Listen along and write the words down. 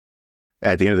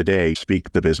at the end of the day,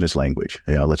 speak the business language.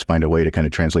 Let's find a way to kind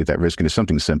of translate that risk into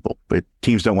something simple. But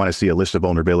teams don't want to see a list of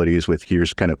vulnerabilities with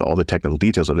here's kind of all the technical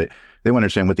details of it. They want to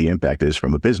understand what the impact is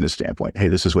from a business standpoint. Hey,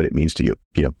 this is what it means to you.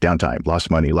 Downtime,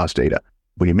 lost money, lost data.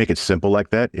 When you make it simple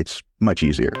like that, it's much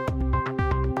easier.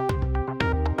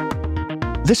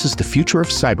 This is the Future of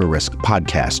Cyber Risk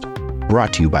podcast,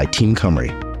 brought to you by Team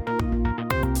Cymru.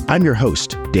 I'm your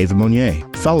host, David Monnier,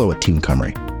 fellow at Team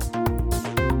Cymru.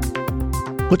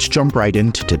 Let's jump right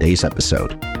into today's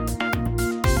episode.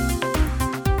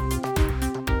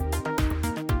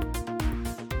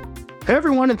 Hey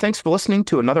everyone, and thanks for listening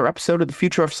to another episode of the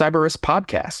Future of Cyber Risk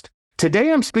podcast.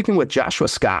 Today I'm speaking with Joshua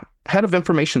Scott, Head of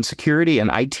Information Security and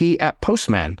IT at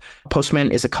Postman.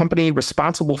 Postman is a company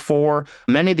responsible for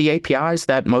many of the APIs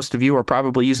that most of you are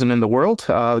probably using in the world.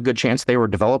 A good chance they were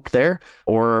developed there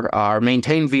or are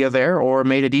maintained via there or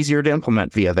made it easier to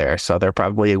implement via there. So they're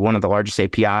probably one of the largest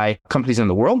API companies in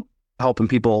the world, helping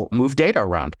people move data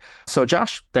around. So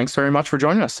Josh, thanks very much for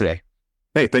joining us today.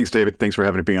 Hey, thanks, David. Thanks for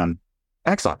having me on.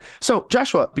 Excellent. So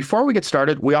Joshua, before we get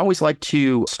started, we always like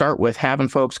to start with having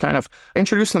folks kind of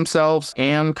introduce themselves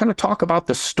and kind of talk about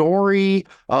the story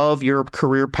of your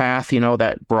career path,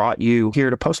 that brought you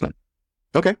here to Postman.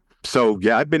 Okay. So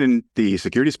yeah, I've been in the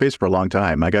security space for a long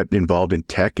time. I got involved in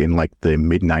tech in like the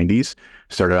mid 90s.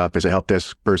 Started off as a help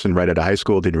desk person right out of high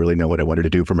school. Didn't really know what I wanted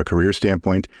to do from a career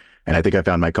standpoint. And I think I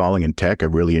found my calling in tech. I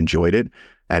really enjoyed it.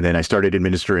 And then I started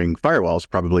administering firewalls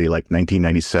probably like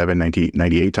 1997,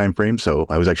 1998 timeframe. So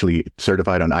I was actually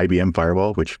certified on IBM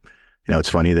firewall, which, it's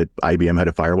funny that IBM had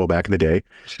a firewall back in the day.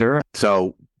 Sure.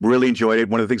 So really enjoyed it.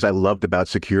 One of the things I loved about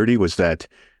security was that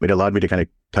it allowed me to kind of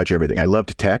touch everything. I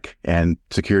loved tech, and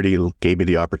security gave me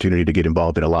the opportunity to get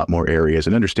involved in a lot more areas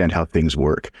and understand how things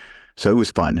work. So it was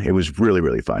fun. It was really,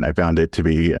 really fun. I found it to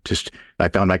be I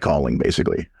found my calling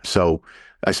basically. So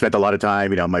I spent a lot of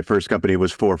time, my first company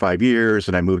was 4 or 5 years,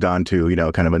 and I moved on to,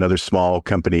 kind of another small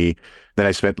company. Then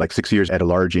I spent like 6 years at a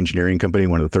large engineering company,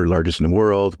 one of the third largest in the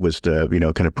world, was the,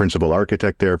 kind of principal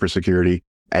architect there for security.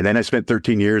 And then I spent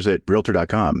 13 years at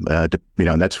Realtor.com,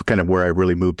 and that's kind of where I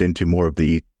really moved into more of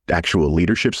the actual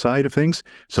leadership side of things.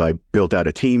 So I built out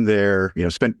a team there,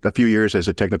 spent a few years as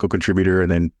a technical contributor,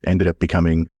 and then ended up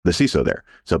becoming the CISO there.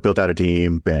 So built out a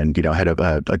team and, had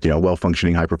a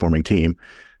well-functioning, high-performing team.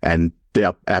 And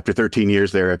after 13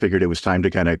 years there, I figured it was time to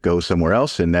kind of go somewhere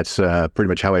else. And that's pretty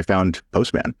much how I found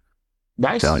Postman.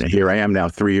 Nice. So here I am now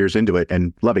 3 years into it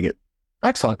and loving it.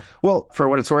 Excellent. Well, for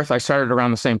what it's worth, I started around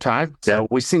the same time. So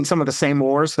we've seen some of the same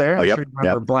wars there. Oh, yep. I'm sure you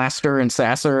remember Blaster and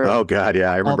Sasser. Oh, God.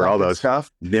 Yeah. I remember all those stuff.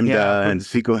 NIMDA and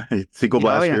SQL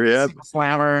Blaster. Yeah. SQL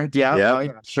Slammer. Yeah. Oh,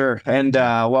 yeah. Sure. And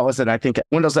what was it? I think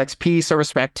Windows XP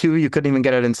Service Pack 2, you couldn't even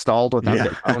get it installed without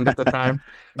it owned at the time.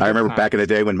 I remember back in the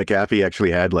day when McAfee actually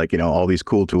had all these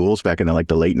cool tools back in the late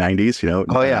 90s,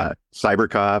 Oh, yeah.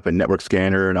 CyberCop and Network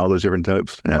Scanner and all those different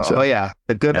types. Yeah.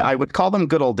 The good, I would call them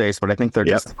good old days, but I think they're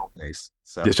just old days.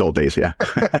 So. Just old days, yeah.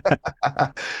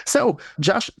 So,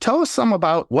 Josh, tell us some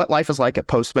about what life is like at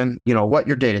Postman, what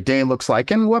your day-to-day looks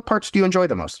like, and what parts do you enjoy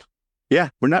the most? Yeah,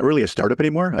 we're not really a startup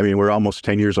anymore. I mean, we're almost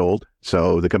 10 years old.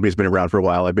 So the company's been around for a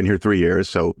while. I've been here 3 years.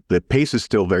 So the pace is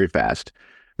still very fast.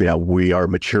 We are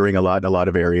maturing a lot in a lot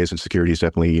of areas, and security is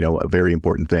definitely, a very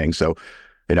important thing. So,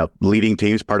 leading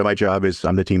teams, part of my job is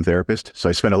I'm the team therapist. So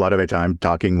I spend a lot of my time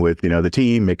talking with, the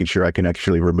team, making sure I can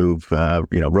actually remove,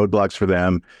 roadblocks for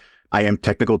them. I am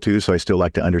technical too, so I still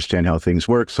like to understand how things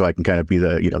work, so I can kind of be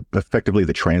the, effectively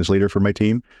the translator for my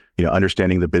team,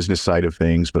 understanding the business side of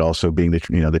things, but also being the,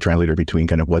 the translator between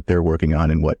kind of what they're working on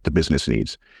and what the business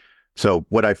needs. So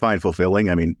what I find fulfilling,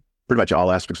 pretty much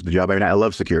all aspects of the job. I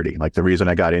love security. Like the reason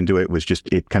I got into it was just,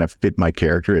 it kind of fit my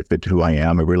character. It fit who I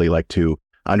am. I really like to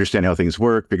understand how things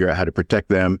work, figure out how to protect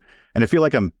them. And I feel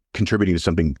like I'm contributing to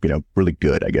something, really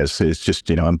good, I guess. It's just,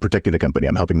 I'm protecting the company.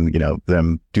 I'm helping,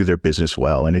 them do their business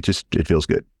well. And it feels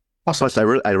good. Awesome. Plus,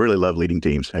 I really love leading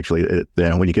teams. Actually,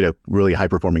 when you get a really high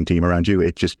performing team around you,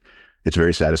 it's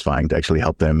very satisfying to actually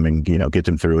help them and, get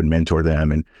them through and mentor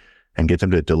them and get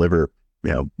them to deliver,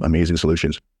 amazing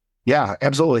solutions. Yeah,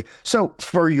 absolutely. So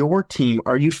for your team,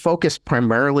 are you focused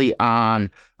primarily on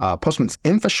Postman's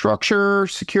infrastructure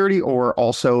security or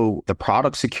also the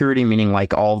product security, meaning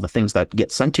like all the things that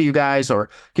get sent to you guys?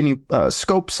 Or can you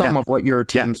scope some of what your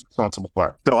team's responsible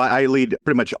for? So I lead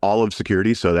pretty much all of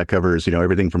security. So that covers,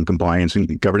 everything from compliance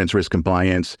and governance, risk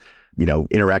compliance,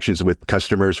 interactions with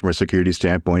customers from a security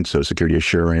standpoint. So security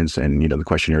assurance and, the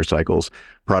questionnaire cycles,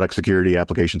 product security,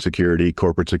 application security,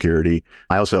 corporate security.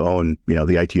 I also own,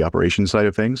 the IT operations side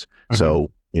of things. Mm-hmm.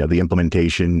 So, the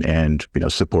implementation and,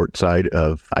 support side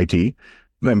of IT.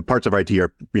 And parts of IT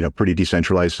are, pretty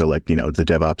decentralized. So like, the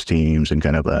DevOps teams and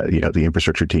kind of, the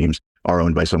infrastructure teams are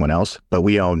owned by someone else, but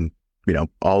we own,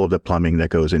 all of the plumbing that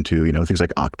goes into, things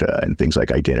like Okta and things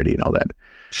like identity and all that.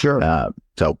 Sure.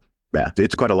 So yeah,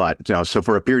 it's quite a lot. So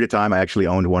for a period of time, I actually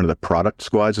owned one of the product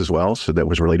squads as well. So that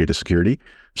was related to security.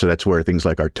 So that's where things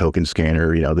like our token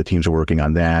scanner, the teams are working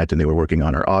on that, and they were working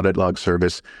on our audit log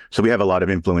service. So we have a lot of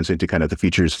influence into kind of the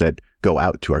features that go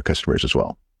out to our customers as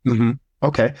well. Mm-hmm.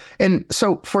 Okay. And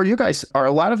so for you guys, are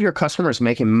a lot of your customers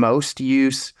making most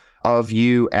use of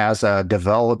you as a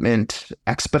development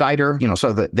expediter,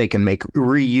 so that they can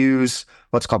reuse,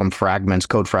 let's call them fragments,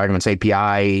 code fragments,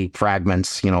 API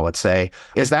fragments, let's say.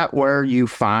 Is that where you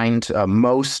find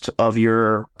most of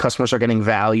your customers are getting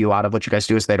value out of what you guys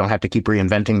do, is they don't have to keep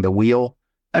reinventing the wheel?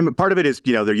 I mean, part of it is,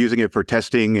 they're using it for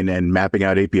testing and mapping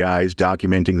out APIs,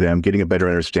 documenting them, getting a better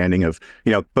understanding of,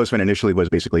 Postman initially was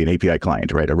basically an API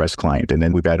client, right? A REST client. And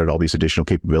then we've added all these additional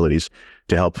capabilities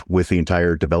to help with the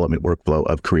entire development workflow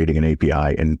of creating an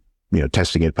API and,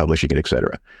 testing it, publishing it, et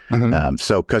cetera. Mm-hmm.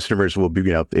 So customers will be,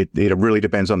 it really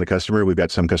depends on the customer. We've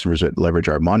got some customers that leverage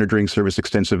our monitoring service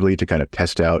extensively to kind of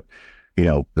test out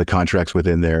the contracts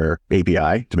within their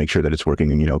API to make sure that it's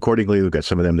working, accordingly. We've got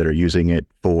some of them that are using it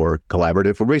for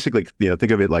collaborative. Well, basically,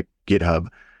 think of it like GitHub,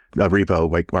 a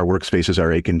repo, like our workspaces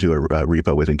are akin to a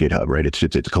repo within GitHub, right? It's a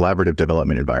collaborative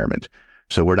development environment.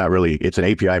 So we're not really, it's an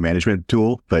API management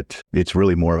tool, but it's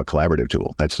really more of a collaborative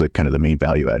tool. That's the kind of the main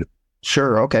value add.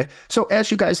 Sure. Okay. So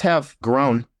as you guys have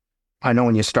grown, I know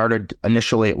when you started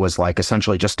initially, it was like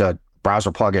essentially just a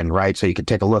browser plugin, right? So you could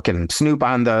take a look and snoop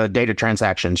on the data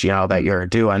transactions, that you're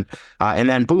doing. And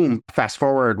then boom, fast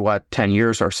forward, 10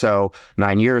 years or so,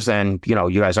 9 years, and,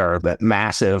 you guys are that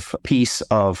massive piece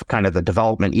of kind of the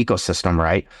development ecosystem,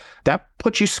 right? That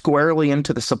puts you squarely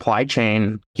into the supply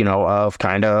chain, of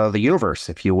kind of the universe,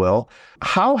 if you will.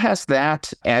 How has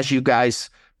that, as you guys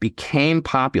became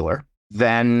popular,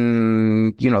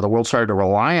 then, the world started to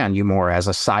rely on you more as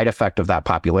a side effect of that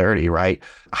popularity, right?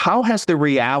 How has the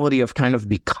reality of kind of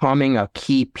becoming a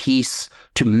key piece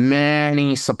to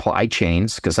many supply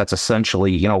chains, because that's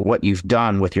essentially, what you've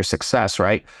done with your success,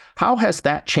 right? How has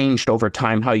that changed over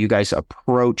time, how you guys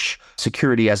approach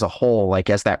security as a whole? Like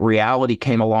as that reality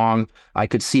came along, I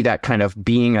could see that kind of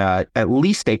being at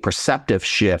least a perceptive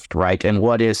shift, right? And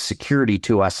what is security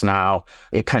to us now?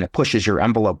 It kind of pushes your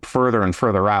envelope further and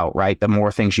further out, right? The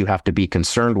more things you have to be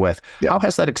concerned with. Yeah. How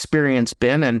has that experience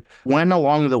been? And when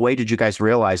along the way did you guys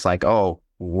realize like, oh,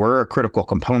 we're a critical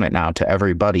component now to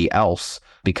everybody else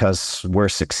because we're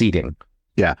succeeding?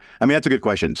 Yeah. I mean, that's a good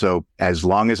question. So as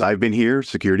long as I've been here,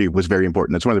 security was very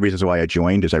important. That's one of the reasons why I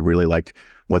joined, is I really liked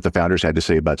what the founders had to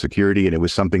say about security. And it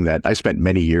was something that I spent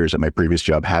many years at my previous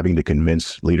job having to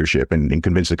convince leadership and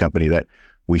convince the company that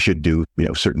we should do,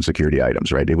 certain security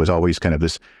items, right? It was always kind of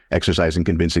this exercise in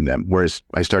convincing them. Whereas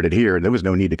I started here and there was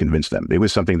no need to convince them. It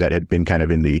was something that had been kind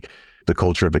of in the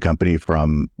culture of the company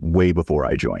from way before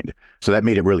I joined. So that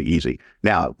made it really easy.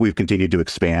 Now we've continued to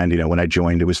expand. When I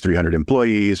joined, it was 300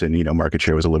 employees and, market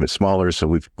share was a little bit smaller. So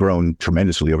we've grown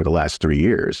tremendously over the last 3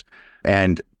 years.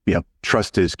 And,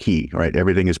 trust is key, right?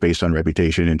 Everything is based on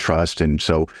reputation and trust. And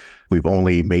so we've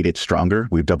only made it stronger.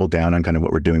 We've doubled down on kind of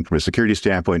what we're doing from a security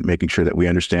standpoint, making sure that we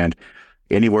understand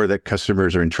anywhere that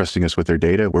customers are entrusting us with their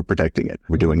data, we're protecting it.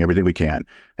 We're doing everything we can.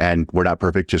 And we're not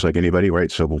perfect, just like anybody,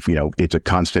 right? So, it's a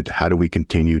constant, how do we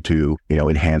continue to,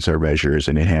 enhance our measures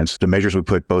and enhance the measures we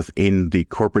put both in the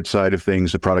corporate side of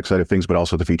things, the product side of things, but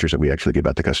also the features that we actually give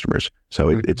out to customers.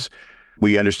 So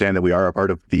we understand that we are a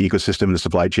part of the ecosystem and the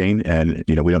supply chain, and,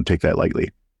 we don't take that lightly.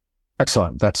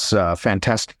 Excellent. That's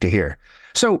fantastic to hear.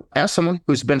 So as someone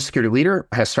who's been a security leader,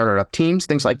 has started up teams,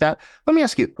 things like that, let me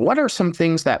ask you, what are some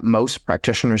things that most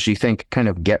practitioners you think kind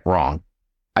of get wrong?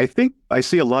 I think I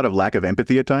see a lot of lack of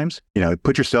empathy at times.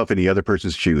 Put yourself in the other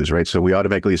person's shoes, right? So we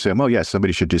automatically say, well, yeah,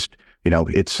 somebody should just,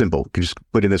 it's simple. You just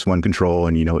put in this one control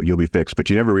and, you'll be fixed. But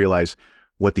you never realize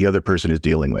what the other person is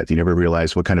dealing with. You never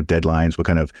realize what kind of deadlines, what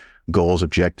kind of goals,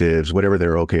 objectives, whatever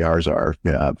their OKRs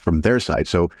are from their side.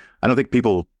 So I don't think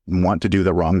people want to do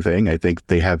the wrong thing. I think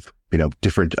they have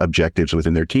different objectives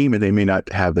within their team, and they may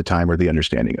not have the time or the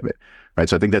understanding of it, right?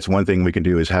 So I think that's one thing we can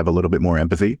do, is have a little bit more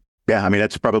empathy. Yeah, I mean,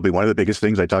 that's probably one of the biggest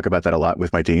things. I talk about that a lot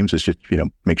with my teams, is just,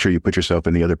 make sure you put yourself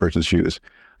in the other person's shoes.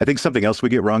 I think something else we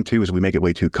get wrong too is we make it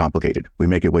way too complicated. We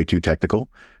make it way too technical.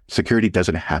 Security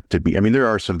doesn't have to be, there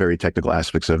are some very technical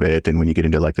aspects of it. And when you get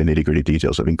into like the nitty-gritty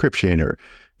details of encryption or,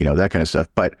 that kind of stuff,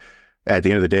 but at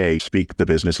the end of the day, speak the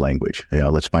business language.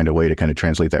 Let's find a way to kind of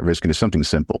translate that risk into something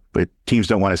simple. But teams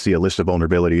don't want to see a list of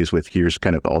vulnerabilities with here's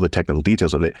kind of all the technical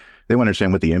details of it. They want to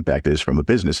understand what the impact is from a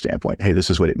business standpoint. Hey, this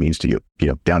is what it means to you.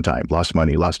 Downtime, lost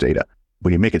money, lost data.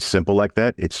 when you make it simple like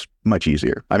that, it's much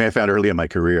easier. I mean, I found early in my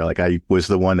career, like I was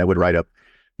the one that would write up,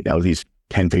 these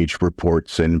 10-page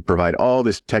reports and provide all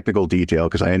this technical detail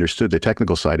because I understood the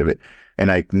technical side of it. And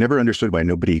I never understood why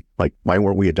why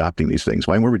weren't we adopting these things?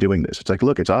 Why weren't we doing this? It's like,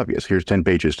 look, it's obvious. Here's 10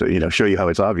 pages to, show you how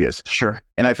it's obvious. Sure.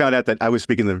 And I found out that I was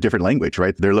speaking a different language,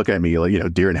 right? They're looking at me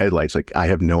like, deer in headlights, like I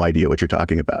have no idea what you're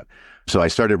talking about. So I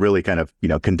started really kind of,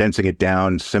 condensing it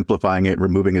down, simplifying it,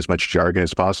 removing as much jargon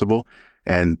as possible.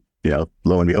 And,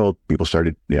 lo and behold, people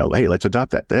started, hey, let's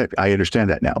adopt that. I understand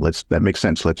that now. That makes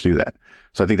sense. Let's do that.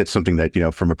 So I think that's something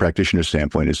that, from a practitioner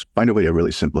standpoint is find a way to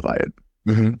really simplify it.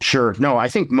 Mm-hmm. Sure. No, I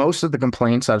think most of the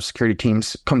complaints out of security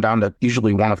teams come down to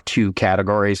usually one of two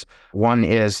categories. One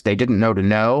is they didn't know to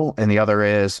know, and the other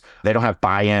is they don't have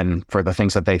buy-in for the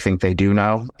things that they think they do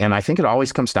know. And I think it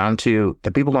always comes down to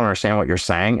the people don't understand what you're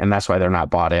saying, and that's why they're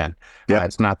not bought in. Yeah.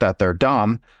 It's not that they're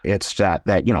dumb. It's that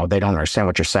they don't understand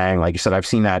what you're saying. Like you said, I've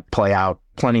seen that play out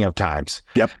plenty of times.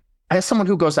 Yep. As someone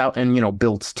who goes out and,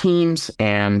 builds teams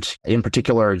and in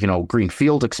particular,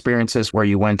 greenfield experiences where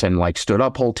you went and stood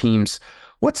up whole teams,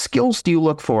 what skills do you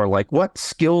look for? Like what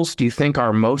skills do you think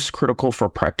are most critical for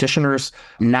practitioners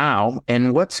now?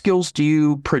 And what skills do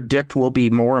you predict will be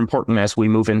more important as we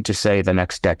move into, say, the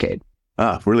next decade?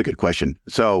 Really good question.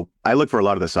 So I look for a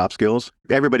lot of the soft skills.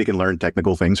 Everybody can learn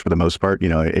technical things for the most part,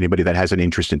 anybody that has an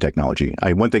interest in technology.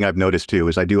 One thing I've noticed too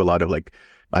is I do a lot of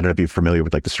I don't know if you're familiar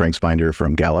with the Strengths Finder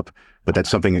from Gallup, but that's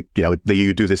something,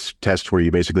 you do this test where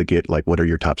you basically get what are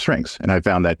your top strengths? And I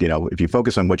found that, if you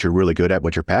focus on what you're really good at,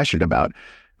 what you're passionate about,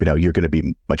 you're going to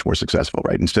be much more successful,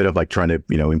 right? Instead of trying to,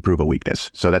 improve a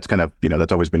weakness. So that's kind of,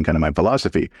 that's always been kind of my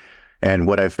philosophy. And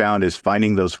what I've found is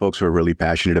finding those folks who are really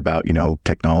passionate about,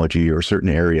 technology or certain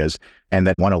areas and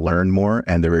that want to learn more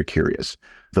and they're very curious.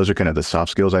 Those are kind of the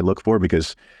soft skills I look for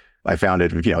because I found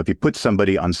it, if you put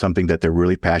somebody on something that they're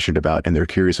really passionate about and they're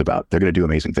curious about, they're going to do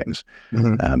amazing things.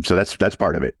 Mm-hmm. So that's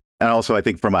part of it. And also I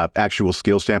think from an actual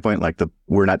skill standpoint,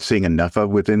 we're not seeing enough of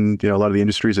within, a lot of the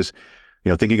industries is,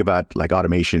 thinking about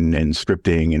automation and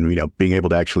scripting and, being able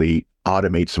to actually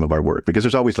automate some of our work because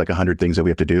there's always 100 things that we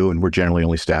have to do. And we're generally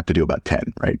only staffed to do about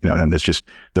 10, right? And that's just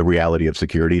the reality of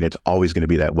security. And it's always going to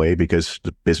be that way because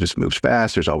the business moves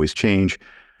fast. There's always change.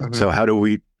 Mm-hmm. So how do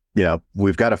we,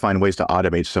 we've got to find ways to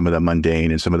automate some of the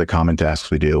mundane and some of the common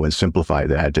tasks we do and simplify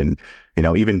that. And,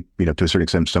 even, to a certain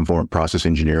extent, some form of process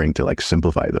engineering to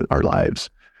simplify our lives.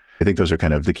 I think those are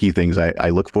kind of the key things I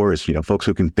look for is, folks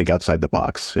who can think outside the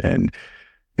box and,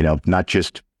 not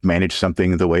just manage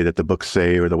something the way that the books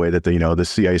say or the way that the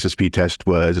CISSP test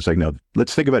was. It's no,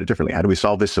 let's think about it differently. How do we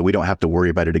solve this so we don't have to worry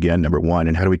about it again, number one?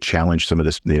 And how do we challenge some of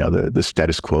this, the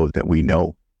status quo that we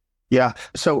know? Yeah.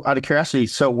 So out of curiosity,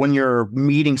 so when you're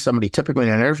meeting somebody, typically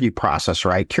in an interview process,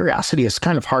 right, curiosity is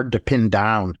kind of hard to pin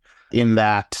down in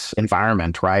that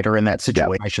environment, right? Or in that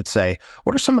situation, yeah. I should say.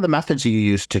 What are some of the methods you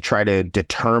use to try to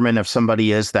determine if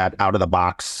somebody is that out of the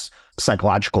box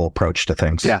psychological approach to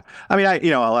things? Yeah. I mean,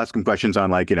 I'll ask them questions on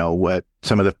what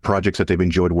some of the projects that they've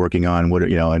enjoyed working on, what,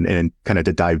 and kind of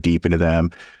to dive deep into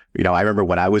them. I remember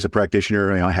when I was a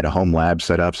practitioner, I had a home lab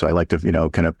set up. So I like to,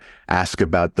 kind of ask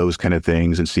about those kind of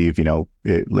things and see if,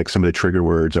 some of the trigger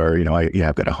words are,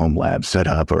 I've got a home lab set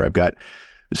up or I've got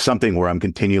something where I'm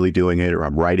continually doing it or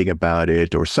I'm writing about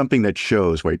it or something that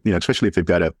shows where, especially if they've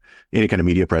got any kind of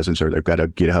media presence or they've got a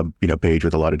GitHub, page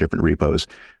with a lot of different repos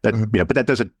that, mm-hmm. But that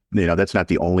doesn't, that's not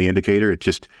the only indicator. It's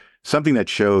just something that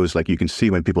shows you can see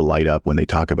when people light up when they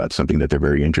talk about something that they're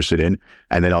very interested in.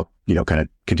 And then I'll, kind of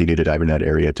continue to dive in that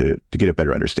area to get a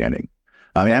better understanding.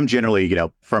 I mean, I'm generally,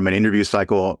 from an interview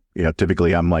cycle,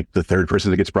 typically I'm the third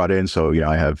person that gets brought in. So,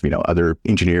 I have, other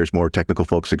engineers, more technical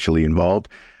folks actually involved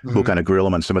mm-hmm. who kind of grill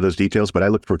them on some of those details. But I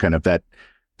look for kind of that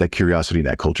curiosity,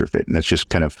 that culture fit. And that's just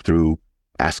kind of through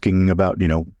asking about,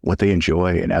 what they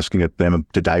enjoy and asking them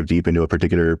to dive deep into a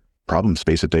particular problem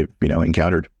space that they've,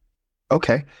 encountered.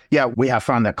 Okay. Yeah, we have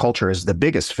found that culture is the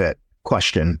biggest fit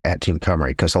question at Team Cumry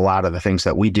because a lot of the things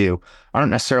that we do aren't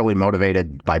necessarily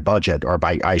motivated by budget or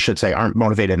aren't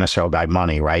motivated necessarily by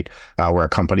money, right? We're a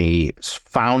company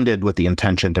founded with the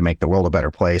intention to make the world a better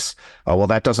place. Well,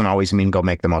 that doesn't always mean go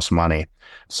make the most money.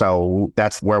 So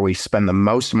that's where we spend the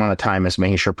most amount of time is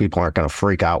making sure people aren't going to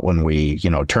freak out when we,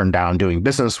 turn down doing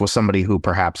business with somebody who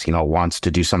perhaps, wants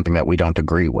to do something that we don't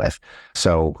agree with.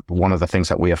 So one of the things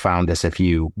that we have found is if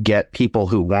you get people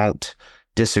who won't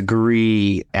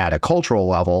disagree at a cultural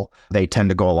level, they tend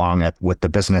to go along with the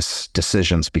business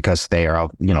decisions because they are,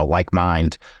 like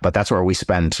mind. But that's where we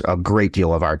spend a great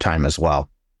deal of our time as well.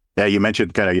 Yeah, you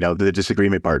mentioned kind of, the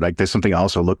disagreement part. Like there's something I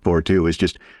also look for too is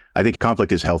just, I think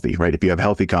conflict is healthy, right? If you have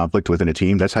healthy conflict within a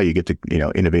team, that's how you get to,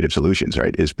 innovative solutions,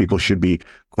 right? Is people should be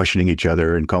questioning each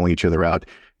other and calling each other out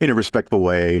in a respectful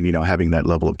way and, having that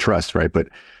level of trust, right? But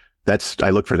I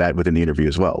look for that within the interview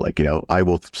as well. Like, I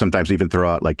will sometimes even throw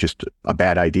out like just a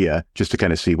bad idea just to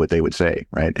kind of see what they would say,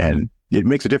 right? And it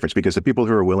makes a difference because the people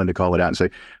who are willing to call it out and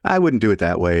say, I wouldn't do it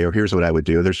that way, or here's what I would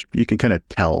do, you can kind of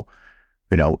tell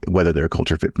whether they're a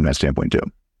culture fit from that standpoint too.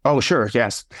 Oh, sure.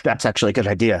 Yes. That's actually a good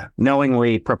idea.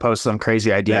 Knowingly propose some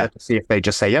crazy idea to see if they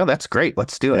just say, yeah, that's great.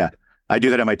 Let's do it. Yeah. I do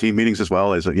that at my team meetings as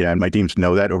well and my teams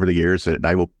know that over the years that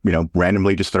I will,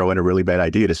 randomly just throw in a really bad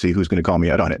idea to see who's going to call me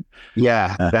out on it.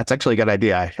 Yeah, that's actually a good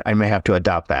idea. I may have to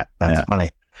adopt that. That's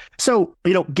funny. So,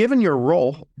 given your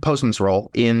role, Postman's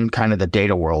role in kind of the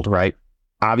data world, right?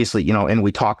 Obviously, and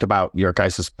we talked about your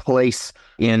guys' place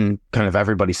in kind of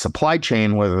everybody's supply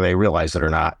chain, whether they realize it or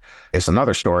not is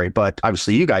another story. But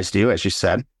obviously you guys do, as you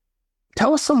said.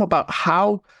 Tell us some about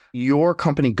how your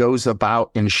company goes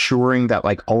about ensuring that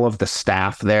like all of the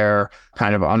staff there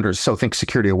kind of so think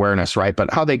security awareness, right?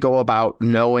 But how they go about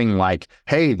knowing like,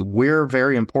 hey, we're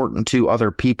very important to other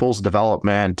people's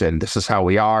development and this is how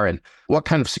we are. And what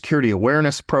kind of security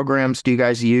awareness programs do you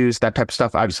guys use? That type of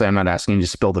stuff. Obviously, I'm not asking you to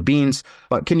spill the beans,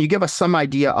 but can you give us some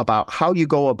idea about how you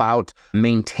go about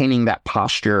maintaining that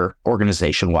posture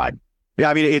organization-wide? Yeah,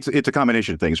 I mean, it's a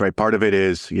combination of things, right? Part of it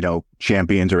is,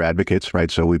 champions or advocates, right?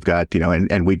 So we've got,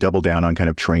 and we double down on kind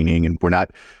of training, and we're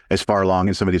not as far along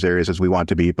in some of these areas as we want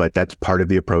to be, but that's part of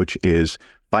the approach is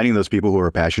finding those people who are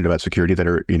passionate about security that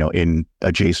are, in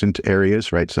adjacent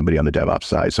areas, right? Somebody on the DevOps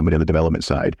side, somebody on the development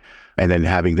side, and then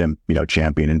having them,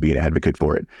 champion and be an advocate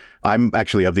for it. I'm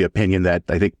actually of the opinion that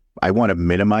I think I want to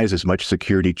minimize as much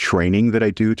security training that I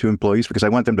do to employees because I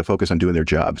want them to focus on doing their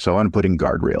job. So I want to put in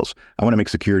guardrails. I want to make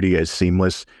security as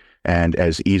seamless and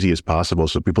as easy as possible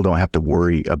so people don't have to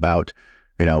worry about,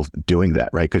 doing that,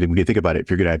 right? Because when you think about it,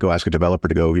 if you're going to go ask a developer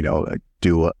to go,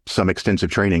 do some extensive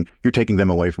training, you're taking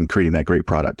them away from creating that great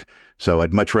product. So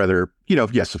I'd much rather,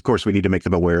 yes, of course, we need to make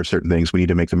them aware of certain things. We need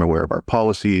to make them aware of our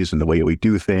policies and the way we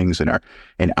do things and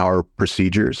our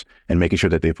procedures and making sure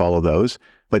that they follow those.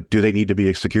 But do they need to be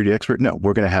a security expert? No,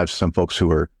 we're going to have some folks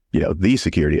who are, the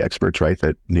security experts, right?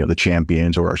 That, the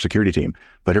champions or our security team,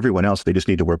 but everyone else, they just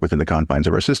need to work within the confines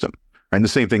of our system. And the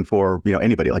same thing for,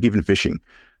 anybody, like even phishing.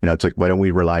 It's like, why don't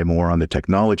we rely more on the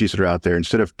technologies that are out there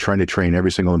instead of trying to train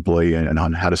every single employee and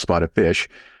on how to spot a phish?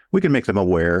 We can make them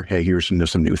aware, hey, here's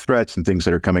some new threats and things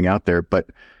that are coming out there, but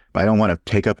I don't want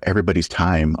to take up everybody's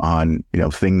time on,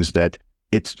 things that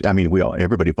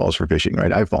everybody falls for phishing,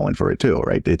 right? I've fallen for it too,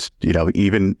 right? It's,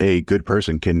 even a good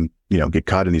person can, get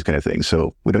caught in these kind of things.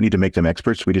 So we don't need to make them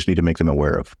experts. We just need to make them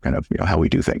aware of kind of, how we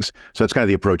do things. So that's kind of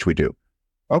the approach we do.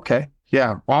 Okay.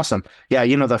 Yeah. Awesome. Yeah.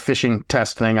 The phishing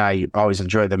test thing, I always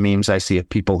enjoy the memes I see of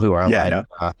people who are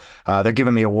they're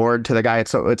giving the award to the guy.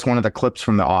 It's one of the clips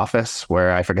from The Office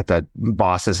where I forget the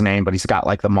boss's name, but he's got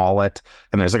like the mullet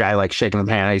and there's a guy like shaking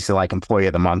the hand. He's like employee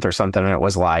of the month or something. And it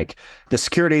was like the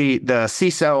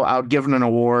CISO out giving an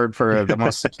award for the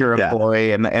most secure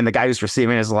employee. And the guy who's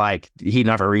receiving is like, he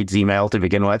never reads email to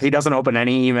begin with. He doesn't open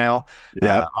any email.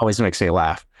 Yeah. Always makes me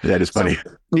laugh. That is funny.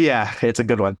 Yeah. It's a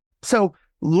good one. So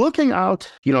looking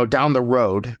out, down the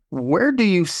road, where do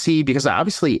you see, because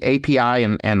obviously API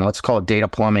and let's call it data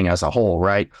plumbing as a whole,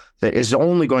 right, that is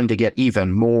only going to get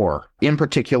even more, in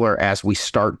particular, as we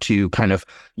start to kind of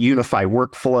unify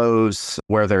workflows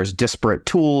where there's disparate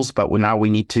tools, but now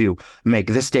we need to make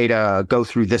this data go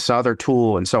through this other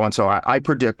tool and so on. So I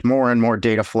predict more and more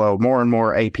data flow, more and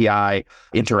more API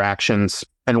interactions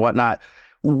and whatnot.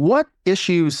 What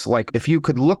issues, like if you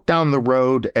could look down the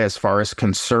road as far as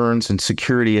concerns and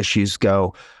security issues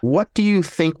go, what do you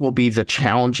think will be the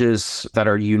challenges that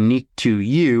are unique to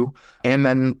you? And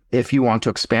then if you want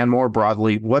to expand more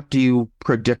broadly, what do you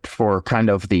predict for kind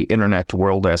of the internet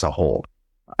world as a whole?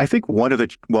 I think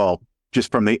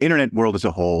just from the internet world as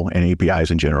a whole and APIs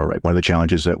in general, right? One of the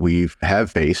challenges that we have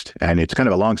faced, and it's kind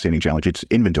of a long-standing challenge, it's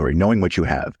inventory, knowing what you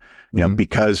have.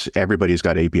 Because everybody's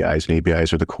got APIs and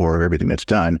APIs are the core of everything that's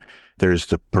done, there's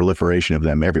the proliferation of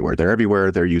them everywhere. They're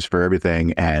everywhere, they're used for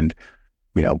everything, and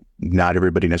not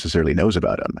everybody necessarily knows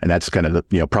about them. And that's kind of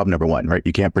the, problem number one, right?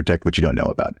 You can't protect what you don't know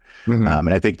about.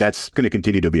 And I think that's going to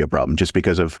continue to be a problem just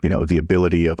because of, the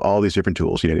ability of all these different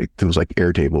tools, tools like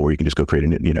Airtable, where you can just go create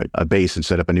a base and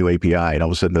set up a new API. And all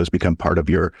of a sudden those become part of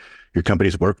your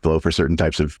company's workflow for certain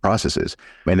types of processes.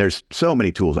 And there's so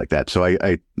many tools like that. So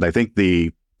I think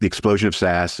the explosion of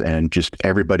SaaS and just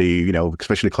everybody,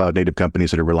 especially cloud native companies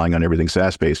that are relying on everything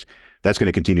SaaS based, that's going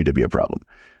to continue to be a problem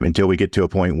until we get to a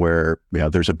point where,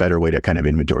 there's a better way to kind of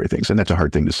inventory things. And that's a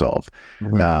hard thing to solve.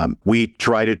 We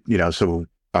tried it, so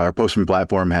our Postman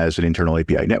platform has an internal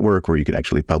API network where you can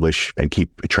actually publish and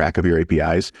keep track of your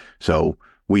APIs. So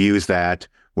we use that.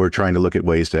 We're trying to look at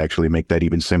ways to actually make that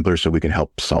even simpler so we can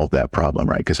help solve that problem,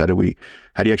 right? Because how do you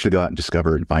actually go out and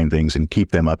discover and find things and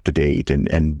keep them up to date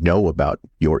and know about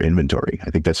your inventory? I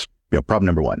think that's problem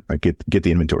number one, right? Get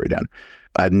the inventory down.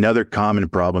 Another common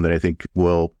problem that I think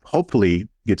will hopefully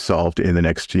get solved in the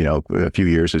next, a few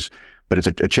years but it's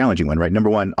a challenging one, right? Number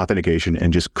one, authentication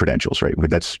and just credentials, right?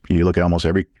 You look at almost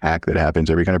every hack that happens,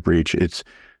 every kind of breach, it's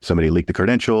somebody leaked the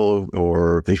credential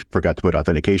or they forgot to put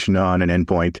authentication on an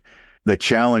endpoint. The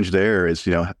challenge there is,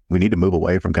 we need to move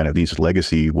away from kind of these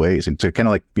legacy ways. And so kind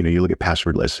of like, you look at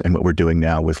passwordless and what we're doing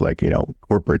now with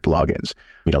corporate logins,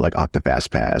 like Okta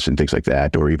FastPass and things like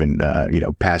that, or even,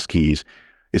 passkeys.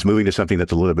 Is moving to something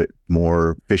that's a little bit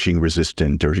more phishing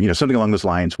resistant, or something along those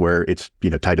lines where it's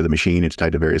tied to the machine, it's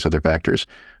tied to various other factors.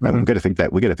 We've got to think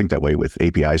that way with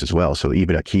APIs as well. So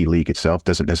even a key leak itself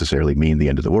doesn't necessarily mean the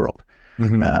end of the world.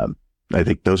 I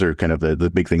think those are kind of the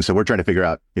big things. So we're trying to figure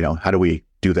out how do we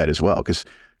do that as well? Because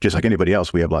just like anybody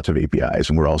else, we have lots of APIs,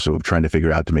 and we're also trying to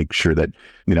figure out to make sure that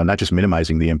not just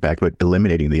minimizing the impact, but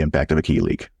eliminating the impact of a key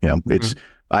leak.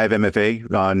 I have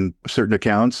MFA on certain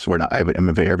accounts, or not, I have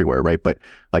MFA everywhere, right? But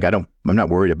I'm not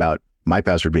worried about my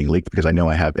password being leaked because I know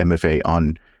I have MFA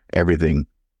on everything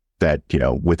that,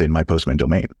 within my Postman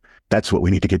domain. That's what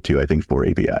we need to get to, I think, for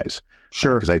APIs.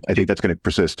 Sure. Because I think that's going to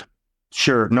persist.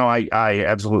 Sure. No, I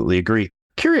absolutely agree.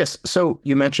 Curious. So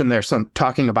you mentioned there's some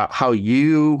talking about how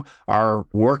you are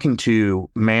working to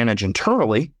manage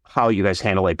internally, how you guys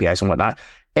handle APIs and whatnot,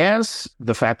 as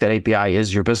the fact that API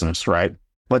is your business, right?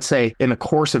 Let's say in the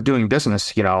course of doing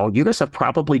business, you guys have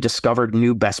probably discovered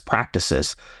new best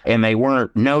practices, and they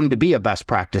weren't known to be a best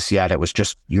practice yet. It was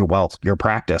just your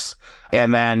practice.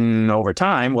 And then over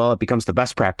time, it becomes the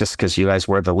best practice because you guys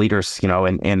were the leaders,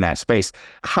 in that space.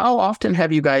 How often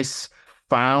have you guys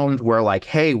found where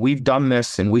hey, we've done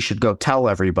this and we should go tell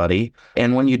everybody?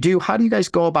 And when you do, how do you guys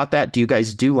go about that? Do you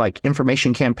guys do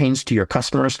information campaigns to your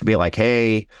customers to be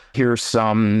hey, here's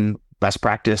some best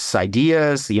practice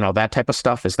ideas, that type of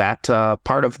stuff? Is that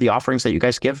part of the offerings that you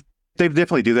guys give? They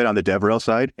definitely do that on the DevRel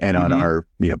side and on our,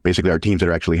 basically our teams that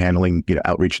are actually handling,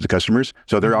 outreach to customers.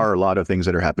 So there are a lot of things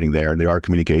that are happening there, and there are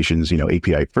communications,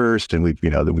 API first, and we've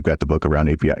got the book around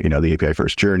API, the API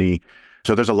first journey.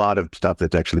 So there's a lot of stuff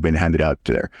that's actually been handed out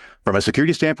there. From a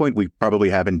security standpoint, we probably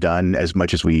haven't done as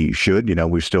much as we should.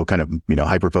 We're still kind of,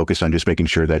 hyper-focused on just making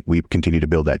sure that we continue to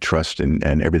build that trust and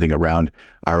everything around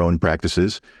our own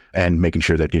practices, and making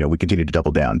sure that, we continue to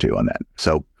double down too on that.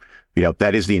 So,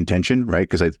 that is the intention, right?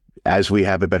 Because as we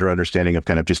have a better understanding of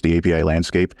kind of just the API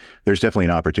landscape, there's definitely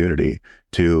an opportunity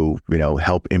to,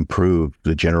 help improve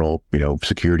the general,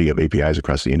 security of APIs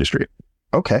across the industry.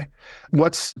 Okay.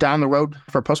 What's down the road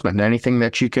for Postman? Anything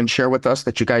that you can share with us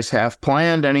that you guys have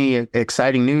planned? Any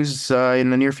exciting news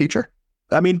in the near future?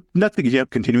 I mean, nothing,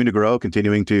 continuing to grow,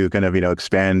 continuing to kind of,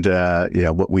 expand,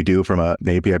 what we do from an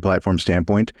API platform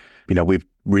standpoint. We've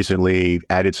recently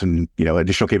added some,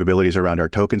 additional capabilities around our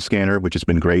token scanner, which has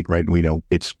been great, right? We know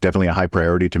it's definitely a high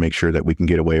priority to make sure that we can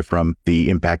get away from the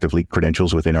impact of leaked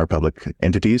credentials within our public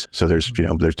entities. So there's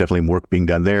definitely work being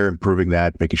done there, improving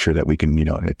that, making sure that we can,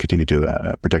 continue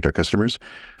to protect our customers.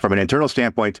 From an internal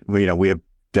standpoint, we have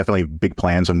definitely big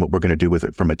plans on what we're going to do with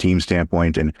it from a team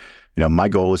standpoint. And, my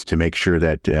goal is to make sure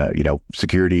that,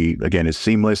 security, again, is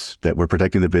seamless, that we're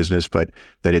protecting the business, but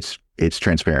that it's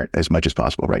transparent as much as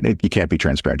possible, right? You can't be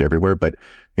transparent everywhere, but,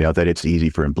 that it's easy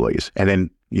for employees. And then,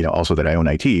 also that I own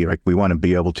IT, right? We want to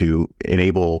be able to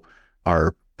enable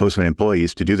our Postman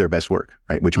employees to do their best work,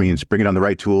 right? Which means bringing on the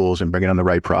right tools and bringing on the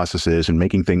right processes and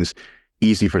making things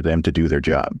easy for them to do their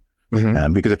job.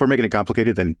 Because if we're making it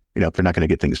complicated, then, they're not going to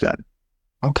get things done.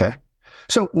 Okay.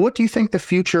 So what do you think the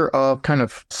future of kind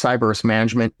of cyber risk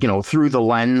management, through the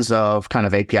lens of kind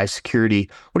of API security,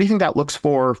 what do you think that looks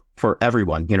for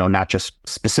everyone, not just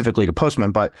specifically to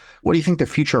Postman, but what do you think the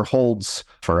future holds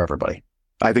for everybody?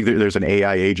 I think there's an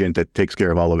AI agent that takes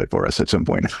care of all of it for us at some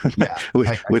point. Yeah,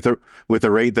 with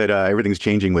the rate that everything's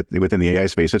changing within the AI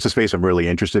space, it's a space I'm really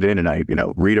interested in, and I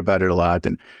read about it a lot,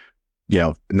 and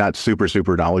not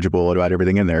super knowledgeable about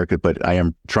everything in there, but I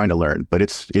am trying to learn. But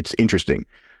it's interesting,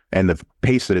 and the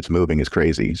pace that it's moving is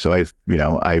crazy. So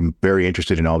I'm very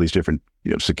interested in all these different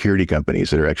security companies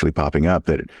that are actually popping up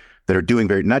that are doing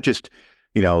not just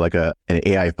like an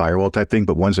AI firewall type thing,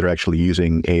 but ones that are actually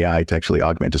using AI to actually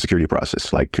augment the security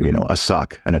process, like, a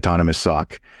SOC, an autonomous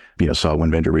SOC. Saw one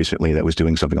vendor recently that was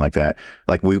doing something like that.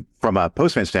 Like from a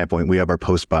Postman standpoint, we have our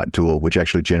Postbot tool, which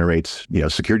actually generates,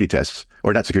 security tests,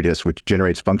 or not security tests, which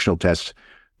generates functional tests,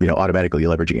 automatically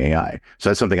leveraging AI. So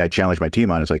that's something I challenge my team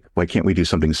on. It's like, why can't we do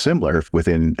something similar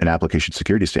within an application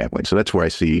security standpoint? So that's where I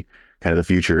see kind of the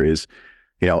future is,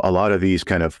 a lot of these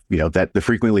kind of, that the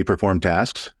frequently performed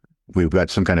tasks, we've got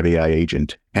some kind of AI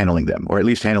agent handling them, or at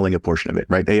least handling a portion of it,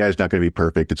 right? AI is not going to be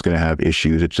perfect. It's going to have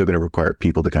issues. It's still going to require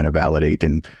people to kind of validate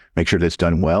and make sure that it's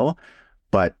done well.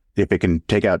 But if it can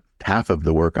take out half of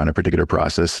the work on a particular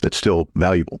process, that's still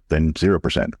valuable than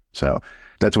 0%. So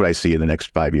that's what I see in the next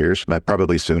 5 years,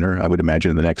 probably sooner. I would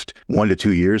imagine in the next 1 to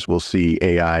 2 years, we'll see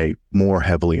AI more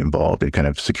heavily involved in kind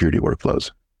of security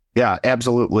workflows. Yeah,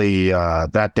 absolutely.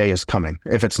 That day is coming.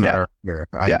 If it's not here,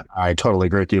 I totally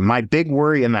agree with you. My big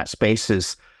worry in that space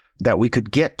is that we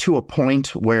could get to a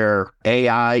point where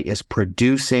AI is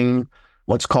producing,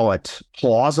 let's call it,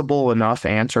 plausible enough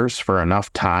answers for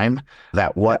enough time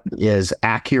that what is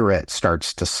accurate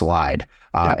starts to slide.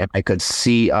 And I could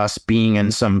see us being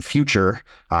in some future,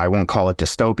 I won't call it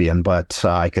dystopian, but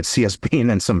I could see us being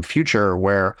in some future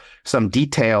where some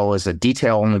detail is a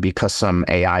detail only because some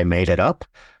AI made it up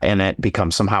and it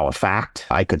becomes somehow a fact.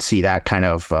 I could see that kind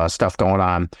of stuff going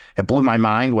on. It blew my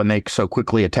mind when they so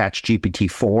quickly attached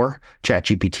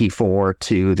ChatGPT-4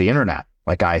 to the internet.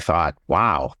 Like I thought,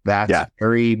 wow, that's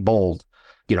very bold.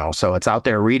 So it's out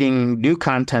there reading new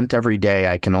content every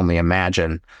day. I can only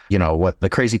imagine, what the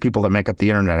crazy people that make up the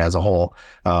internet as a whole,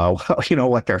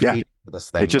 what they're feeding for this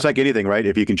thing. It's just like anything, right?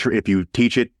 If you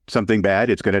teach it something bad,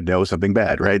 it's going to know something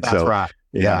bad, right? That's right.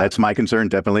 Yeah, that's my concern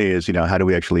definitely is, how do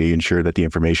we actually ensure that the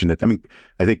information that,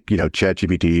 I think,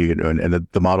 ChatGPT and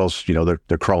the models,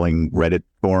 they're crawling Reddit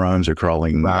forums, they're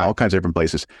crawling all kinds of different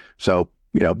places. So,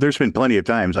 there's been plenty of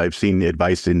times I've seen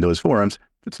advice in those forums.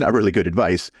 It's not really good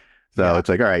advice. So it's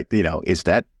like, all right,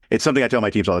 it's something I tell my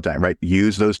teams all the time, right?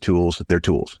 Use those tools. They're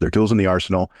tools in the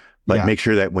arsenal, but make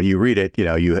sure that when you read it,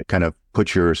 you kind of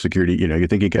put your security, your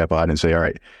thinking cap on and say, all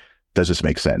right, does this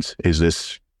make sense? Is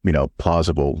this,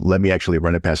 plausible? Let me actually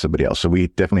run it past somebody else. So we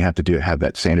definitely have to have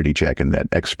that sanity check and that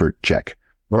expert check.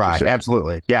 Right.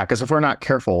 Absolutely. Yeah. Because if we're not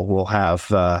careful, we'll have,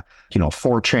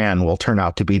 4chan will turn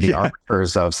out to be the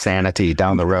arbiters of sanity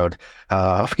down the road.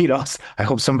 I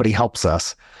hope somebody helps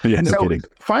us. Yeah, no kidding.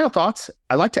 Final thoughts.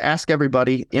 I'd like to ask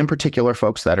everybody, in particular,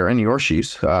 folks that are in your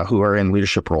shoes, who are in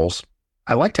leadership roles.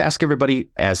 I like to ask everybody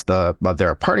as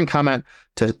their parting comment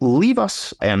to leave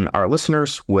us and our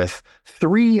listeners with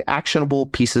 3 actionable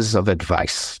pieces of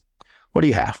advice. What do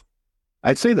you have?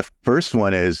 I'd say the first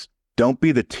one is, don't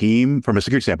be the team, from a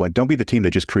security standpoint, don't be the team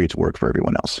that just creates work for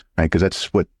everyone else, right? Because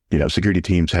that's what, security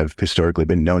teams have historically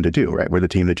been known to do, right? We're the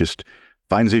team that just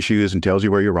finds issues and tells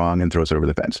you where you're wrong and throws it over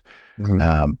the fence.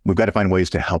 Mm-hmm. We've got to find ways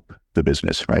to help the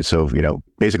business, right? So,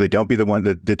 basically don't be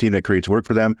the team that creates work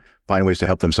for them. Find ways to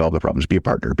help them solve the problems. Be a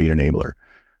partner, be an enabler.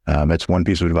 That's one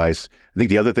piece of advice. I think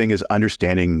the other thing is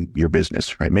understanding your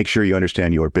business, right? Make sure you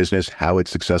understand your business, how it's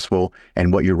successful,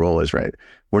 and what your role is, right?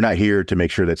 We're not here to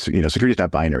make sure that, security is not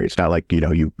binary. It's not like,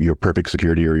 you're perfect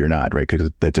security or you're not, right?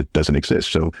 Because that doesn't exist.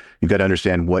 So you've got to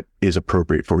understand what is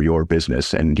appropriate for your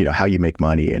business and, how you make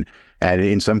money. And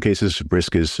in some cases,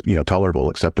 risk is, tolerable,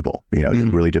 acceptable.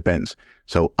 It really depends.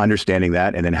 So understanding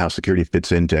that and then how security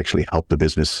fits in to actually help the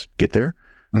business get there.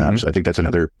 So I think that's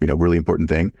another, really important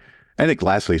thing. I think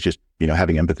lastly, it's just,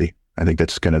 having empathy. I think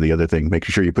that's kind of the other thing,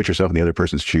 making sure you put yourself in the other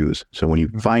person's shoes. So when you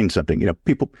find something,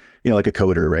 people, like a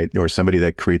coder, right? Or somebody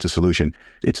that creates a solution,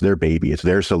 it's their baby, it's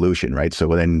their solution, right? So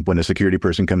then when a security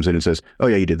person comes in and says, oh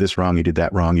yeah, you did this wrong, you did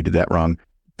that wrong, you did that wrong,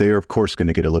 they're of course going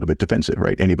to get a little bit defensive,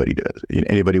 right? Anybody does,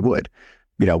 anybody would.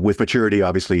 With maturity,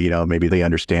 obviously, maybe they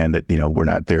understand that, we're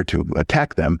not there to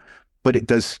attack them, but it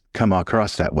does come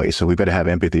across that way. So we've got to have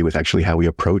empathy with actually how we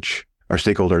approach our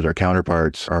stakeholders, our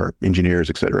counterparts, our engineers,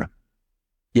 et cetera.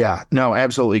 Yeah, no,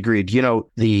 absolutely agreed.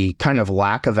 The kind of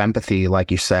lack of empathy,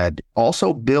 like you said,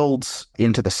 also builds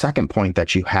into the second point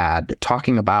that you had,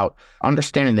 talking about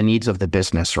understanding the needs of the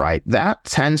business, right? That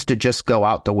tends to just go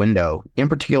out the window. In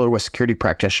particular with security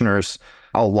practitioners,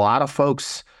 a lot of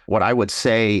folks, what I would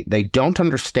say, they don't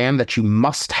understand that you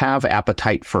must have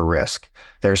appetite for risk.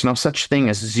 There's no such thing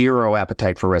as zero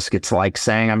appetite for risk. It's like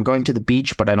saying, I'm going to the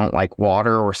beach, but I don't like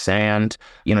water or sand.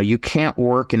 You can't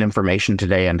work in information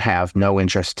today and have no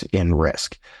interest in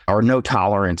risk or no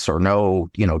tolerance or no,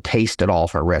 taste at all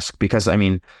for risk. Because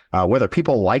whether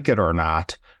people like it or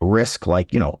not, risk,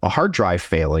 like, a hard drive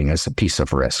failing is a piece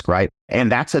of risk, right?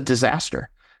 And that's a disaster.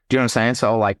 Do you know what I'm saying?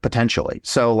 So like potentially.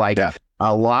 So like,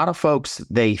 A lot of folks,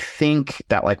 they think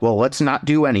that like, well, let's not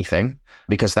do anything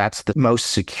because that's the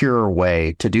most secure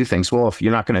way to do things. Well, if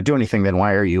you're not going to do anything, then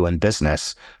why are you in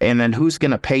business? And then who's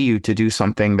going to pay you to do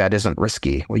something that isn't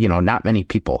risky? Well, not many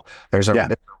people. There's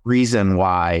a reason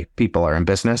why people are in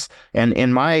business. And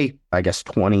in my, I guess,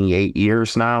 28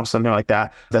 years now, something like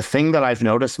that, the thing that I've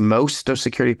noticed most of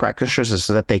security practitioners is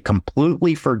that they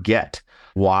completely forget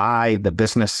why the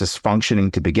business is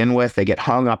functioning to begin with. They get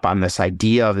hung up on this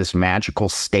idea of this magical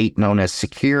state known as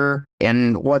secure.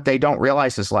 And what they don't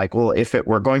realize is like, well, if it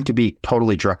were going to be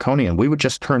totally draconian, we would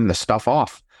just turn the stuff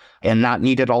off and not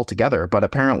need it altogether. But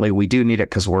apparently we do need it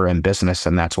because we're in business,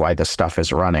 and that's why the stuff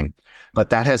is running. But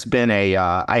that has been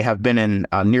I have been in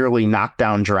nearly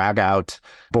knockdown, drag out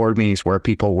board meetings where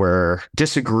people were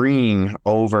disagreeing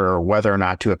over whether or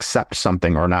not to accept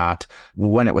something or not,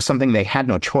 when it was something they had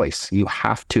no choice. You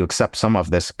have to accept some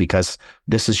of this because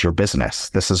this is your business.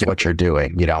 This is what you're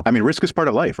doing, I mean, risk is part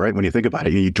of life, right? When you think about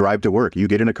it, you drive to work, you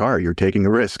get in a car, you're taking a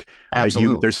risk.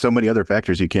 Absolutely. There's so many other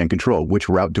factors you can't control. Which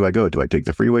route do I go? Do I take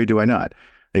the freeway? Do I not?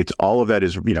 It's all of that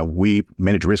is, we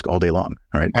manage risk all day long,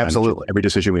 right? Absolutely. Every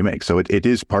decision we make. So it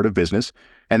is part of business.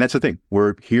 And that's the thing.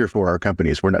 We're here for our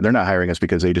companies. They're not hiring us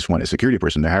because they just want a security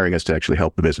person. They're hiring us to actually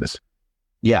help the business.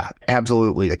 Yeah,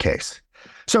 absolutely the case.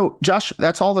 So, Josh,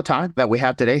 that's all the time that we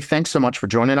have today. Thanks so much for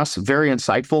joining us. Very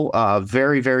insightful.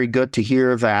 Very, very good to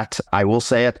hear that, I will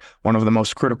say it, one of the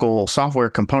most critical software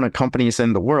component companies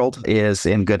in the world is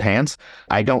in good hands.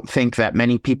 I don't think that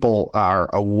many people are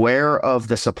aware of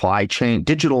the supply chain,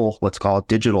 let's call it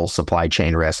digital supply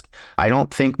chain risk. I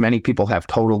don't think many people have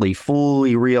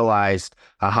fully realized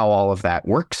how all of that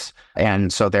works,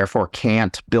 and so therefore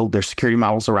can't build their security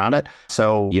models around it.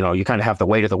 So, you kind of have the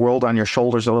weight of the world on your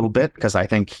shoulders a little bit, because I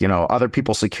think, other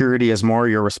people's security is more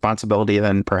your responsibility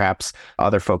than perhaps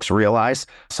other folks realize.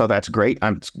 So that's great.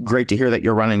 It's great to hear that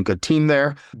you're running a good team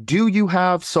there. Do you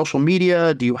have social media?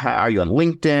 Are you on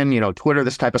LinkedIn, Twitter,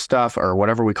 this type of stuff, or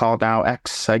whatever we call it now,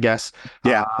 X, I guess?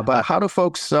 Yeah. But how do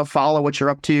folks follow what you're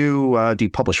up to? Do you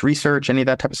publish research, any of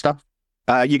that type of stuff?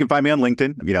 You can find me on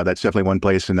LinkedIn. That's definitely one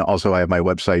place. And also I have my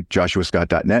website,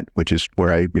 joshuascott.net, which is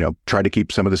where I, try to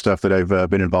keep some of the stuff that I've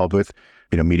been involved with,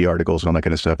 media articles and all that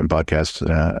kind of stuff and podcasts.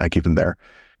 I keep them there.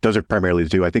 Those are primarily the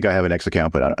two. I think I have an X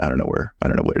account, but I don't know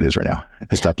what it is right now.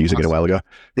 I stopped using it a while ago.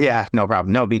 Yeah, no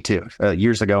problem. No, me too.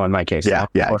 Years ago in my case. Yeah,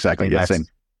 exactly. Yeah, same.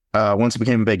 Once it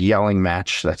became a big yelling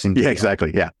match, that seemed to be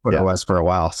exactly. Yeah. What it was for a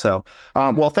while. So,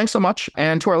 well, thanks so much.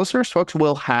 And to our listeners, folks,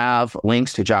 we'll have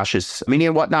links to Josh's media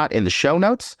and whatnot in the show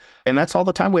notes. And that's all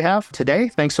the time we have today.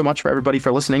 Thanks so much for everybody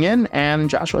for listening in. And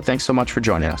Joshua, thanks so much for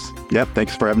joining us. Yep.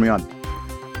 Thanks for having me on.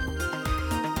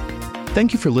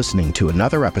 Thank you for listening to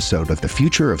another episode of the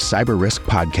Future of Cyber Risk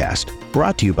podcast,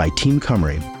 brought to you by Team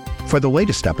Cymru. For the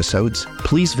latest episodes,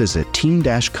 please visit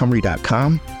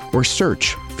team-cymru.com or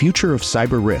search Future of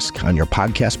Cyber Risk on your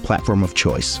podcast platform of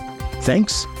choice.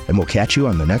 Thanks, and we'll catch you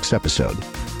on the next episode.